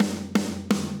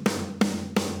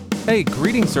Hey,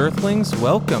 greetings, Earthlings.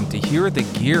 Welcome to Hear the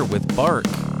Gear with Bark.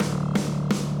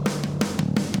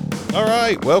 All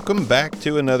right, welcome back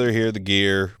to another Hear the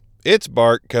Gear. It's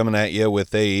Bark coming at you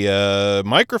with a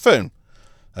microphone.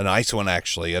 A nice one,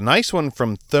 actually. A nice one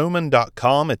from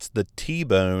Thomann.com. It's the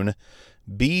T-Bone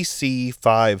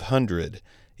BC500.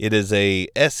 It is a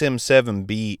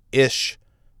SM7B-ish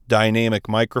dynamic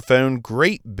microphone.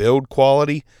 Great build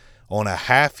quality on a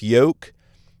half yoke.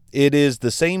 It is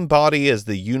the same body as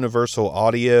the Universal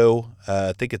Audio.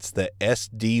 I think it's the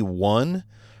SD1.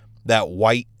 That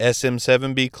white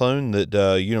SM7B clone that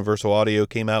Universal Audio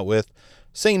came out with.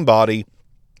 Same body,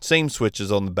 same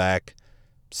switches on the back,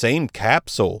 same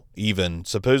capsule even.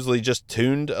 Supposedly just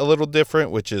tuned a little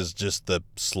different, which is just the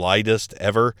slightest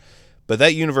ever. But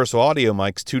that Universal Audio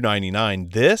mic's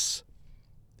 $299. This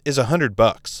is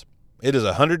 $100. It is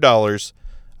 $100.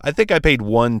 I think I paid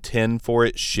 $110 for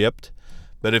it shipped.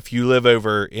 But if you live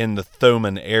over in the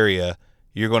Thomann area,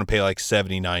 you're going to pay like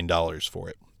 $79 for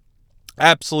it.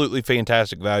 Absolutely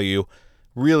fantastic value.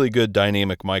 Really good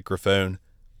dynamic microphone.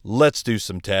 Let's do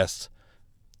some tests.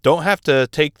 Don't have to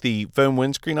take the foam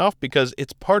windscreen off because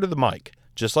it's part of the mic.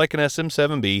 Just like an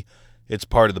SM7B, it's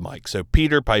part of the mic. So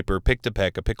Peter Piper picked a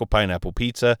peck of pickle pineapple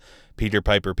pizza. Peter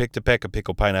Piper picked a peck of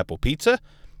pickle pineapple pizza.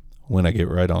 When I get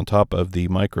right on top of the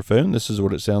microphone, this is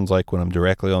what it sounds like when I'm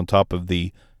directly on top of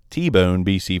the T-Bone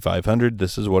BC500.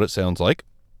 This is what it sounds like.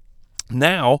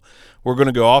 Now, we're going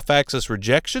to go off-axis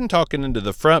rejection, talking into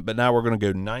the front, but now we're going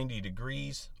to go 90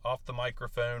 degrees off the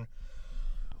microphone,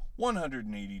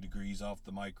 180 degrees off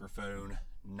the microphone,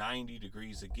 90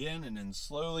 degrees again, and then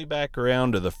slowly back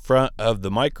around to the front of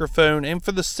the microphone. And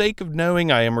for the sake of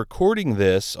knowing, I am recording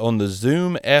this on the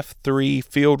Zoom F3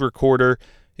 field recorder.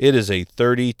 It is a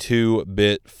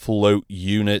 32-bit float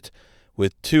unit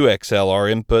with 2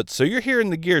 XLR inputs. So you're hearing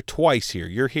the gear twice here.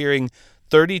 You're hearing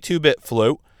 32-bit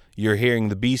float. You're hearing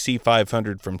the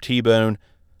BC500 from T-Bone.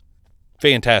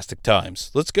 Fantastic times.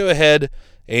 Let's go ahead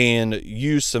and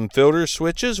use some filter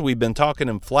switches. We've been talking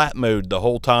in flat mode the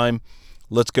whole time.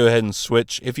 Let's go ahead and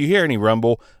switch. If you hear any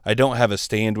rumble, I don't have a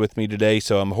stand with me today,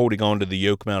 so I'm holding on to the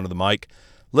yoke mount of the mic.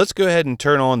 Let's go ahead and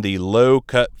turn on the low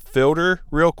cut filter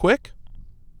real quick.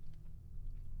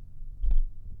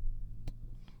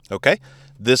 Okay,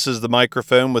 this is the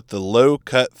microphone with the low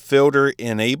cut filter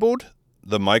enabled.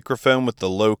 The microphone with the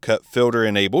low cut filter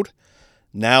enabled.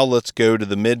 Now let's go to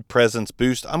the mid presence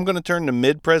boost. I'm going to turn the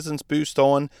mid presence boost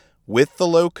on with the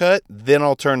low cut, then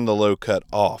I'll turn the low cut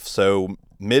off. So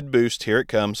mid boost, here it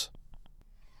comes.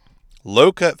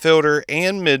 Low cut filter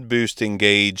and mid boost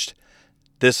engaged.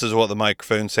 This is what the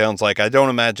microphone sounds like. I don't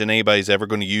imagine anybody's ever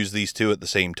going to use these two at the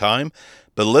same time,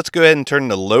 but let's go ahead and turn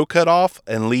the low cut off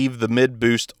and leave the mid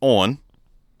boost on.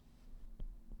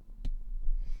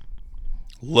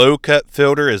 Low cut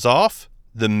filter is off.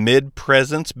 The mid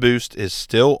presence boost is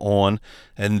still on.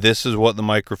 And this is what the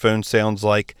microphone sounds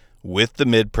like with the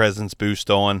mid presence boost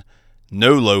on.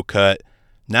 No low cut.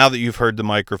 Now that you've heard the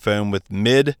microphone with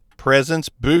mid presence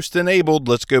boost enabled,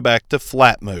 let's go back to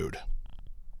flat mode.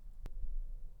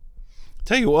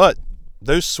 Tell you what,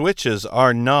 those switches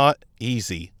are not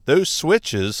easy. Those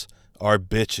switches are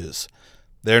bitches.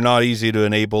 They're not easy to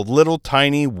enable. Little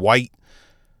tiny white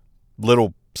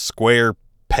little square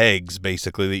pegs,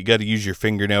 basically, that you got to use your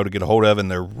fingernail to get a hold of, and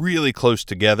they're really close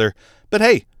together. But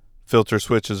hey, filter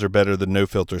switches are better than no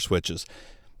filter switches.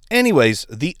 Anyways,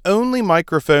 the only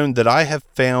microphone that I have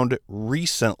found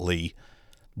recently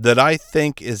that I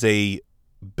think is a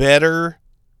better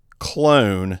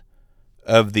clone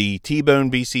of the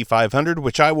T-Bone BC500,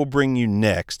 which I will bring you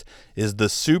next, is the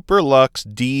Superlux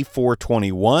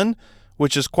D421,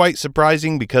 which is quite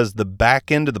surprising because the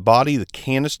back end of the body, the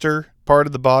canister part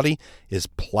of the body, is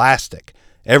plastic.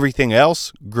 Everything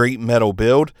else, great metal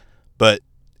build, but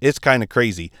it's kind of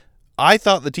crazy. I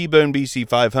thought the T-Bone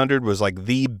BC500 was like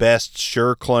the best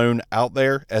Shure clone out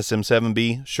there,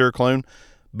 SM7B Shure clone,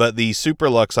 but the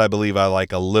Superlux I believe I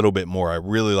like a little bit more. I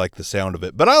really like the sound of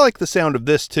it, but I like the sound of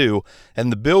this too, and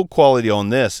the build quality on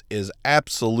this is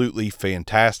absolutely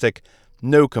fantastic.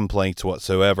 No complaints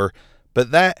whatsoever,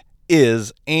 but that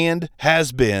is and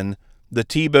has been the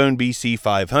T-Bone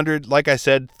BC500. Like I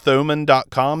said,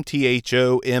 Thomann.com,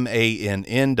 Thomann.com.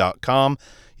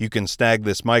 You can snag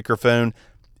this microphone.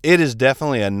 It is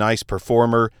definitely a nice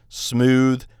performer,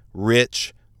 smooth,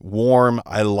 rich, warm.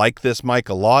 I like this mic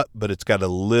a lot, but it's got a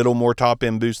little more top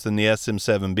end boost than the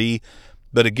SM7B.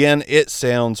 But again, it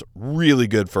sounds really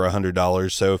good for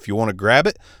 $100. So if you want to grab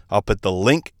it, I'll put the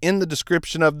link in the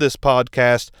description of this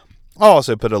podcast. I'll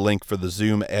also put a link for the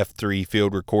Zoom F3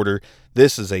 field recorder.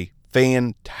 This is a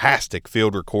fantastic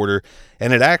field recorder,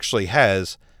 and it actually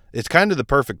has It's kind of the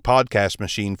perfect podcast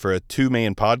machine for a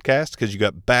two-man podcast because you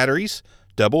got batteries,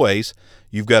 double A's,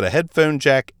 you've got a headphone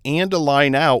jack and a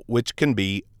line out, which can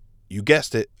be, you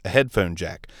guessed it, a headphone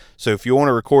jack. So if you want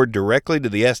to record directly to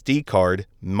the SD card,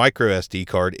 micro SD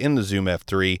card in the Zoom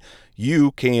F3,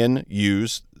 you can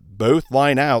use both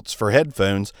line outs for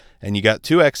headphones, and you got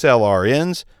two XLR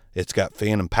ins. It's got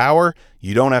phantom power.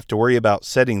 You don't have to worry about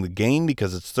setting the gain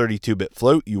because it's 32-bit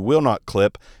float. You will not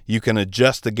clip. You can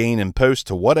adjust the gain in post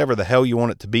to whatever the hell you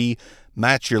want it to be,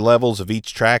 match your levels of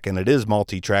each track, and it is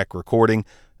multi-track recording.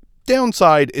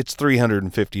 Downside, it's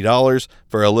 $350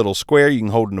 for a little square you can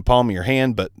hold in the palm of your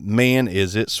hand, but man,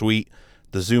 is it sweet.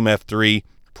 The Zoom F3,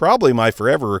 probably my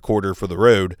forever recorder for the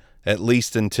road, at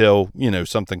least until,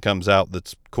 something comes out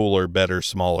that's cooler, better,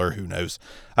 smaller, who knows.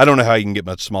 I don't know how you can get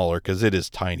much smaller because it is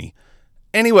tiny.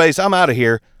 Anyways, I'm out of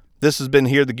here. This has been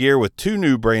Hear the Gear with two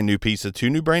new brand new pieces of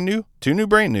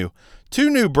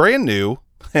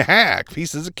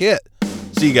kit.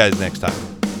 See you guys next time.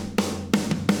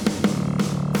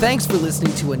 Thanks for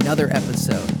listening to another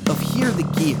episode of Hear the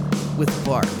Gear with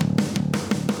Bart.